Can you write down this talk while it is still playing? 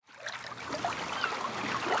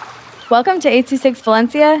Welcome to 826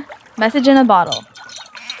 Valencia, message in a bottle.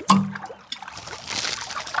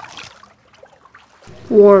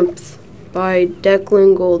 Warmth by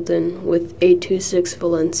Declan Golden with 826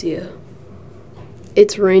 Valencia.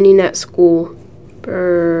 It's raining at school.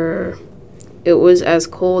 Brr. It was as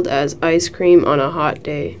cold as ice cream on a hot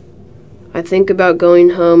day. I think about going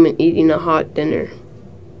home and eating a hot dinner.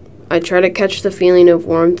 I try to catch the feeling of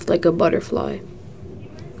warmth like a butterfly.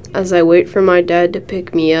 As I wait for my dad to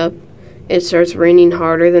pick me up, it starts raining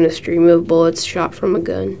harder than a stream of bullets shot from a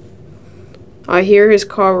gun. I hear his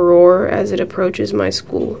car roar as it approaches my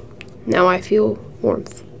school. Now I feel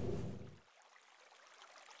warmth.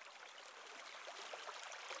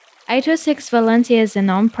 826 Valencia is a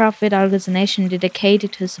non-profit organization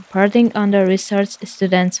dedicated to supporting under-researched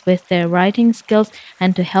students with their writing skills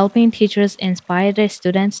and to helping teachers inspire their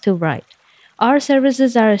students to write. Our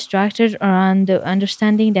services are structured around the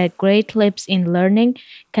understanding that great leaps in learning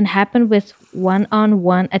can happen with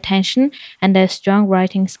one-on-one attention and that strong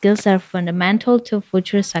writing skills are fundamental to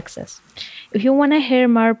future success. If you want to hear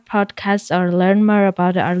more podcasts or learn more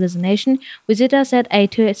about the organization, visit us at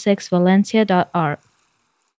 826valencia.org.